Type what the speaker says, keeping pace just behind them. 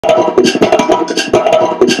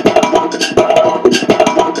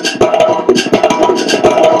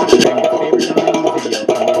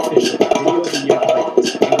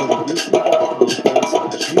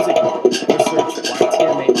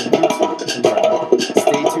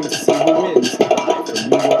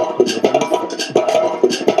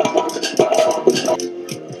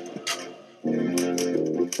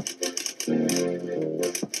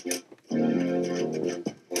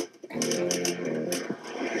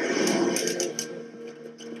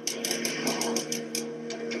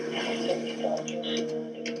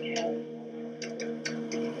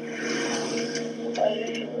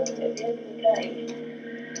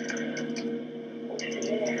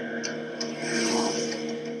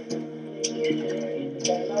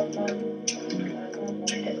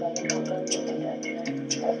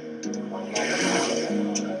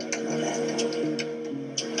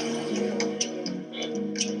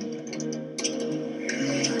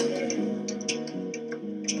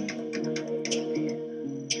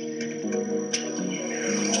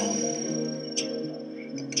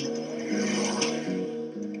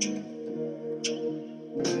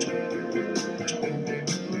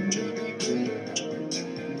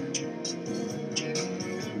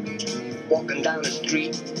Walking down the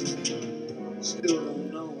street, Still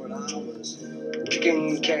don't know what I was.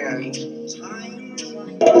 kicking cans,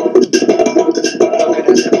 looking at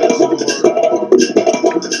the billboard,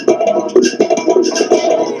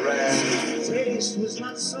 also ran, Taste was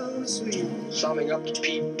not so sweet. summing up the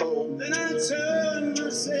people, Then I turned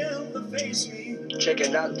myself to face me.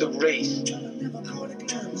 checking out the race, I never caught a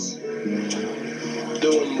glimpse.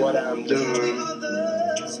 doing what I'm doing,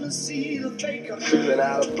 Others must see the faker. feeling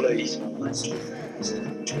out of place, Much too fast.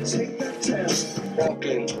 Take that test.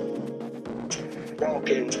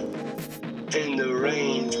 walking in the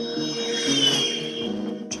rain.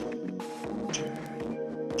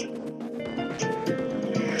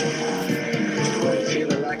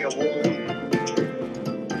 Feeling like a woman,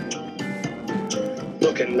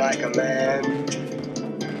 looking like a man,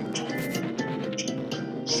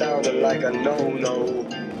 sounding like a no-no,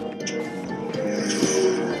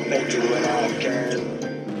 making what I can,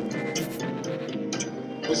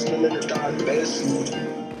 whistling in the darkness,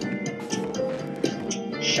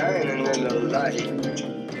 shining in the light,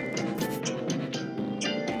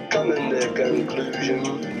 coming to conclusion,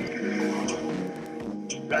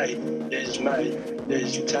 right is might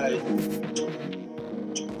is tight,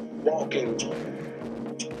 walking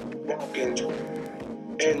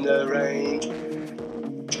in the rain.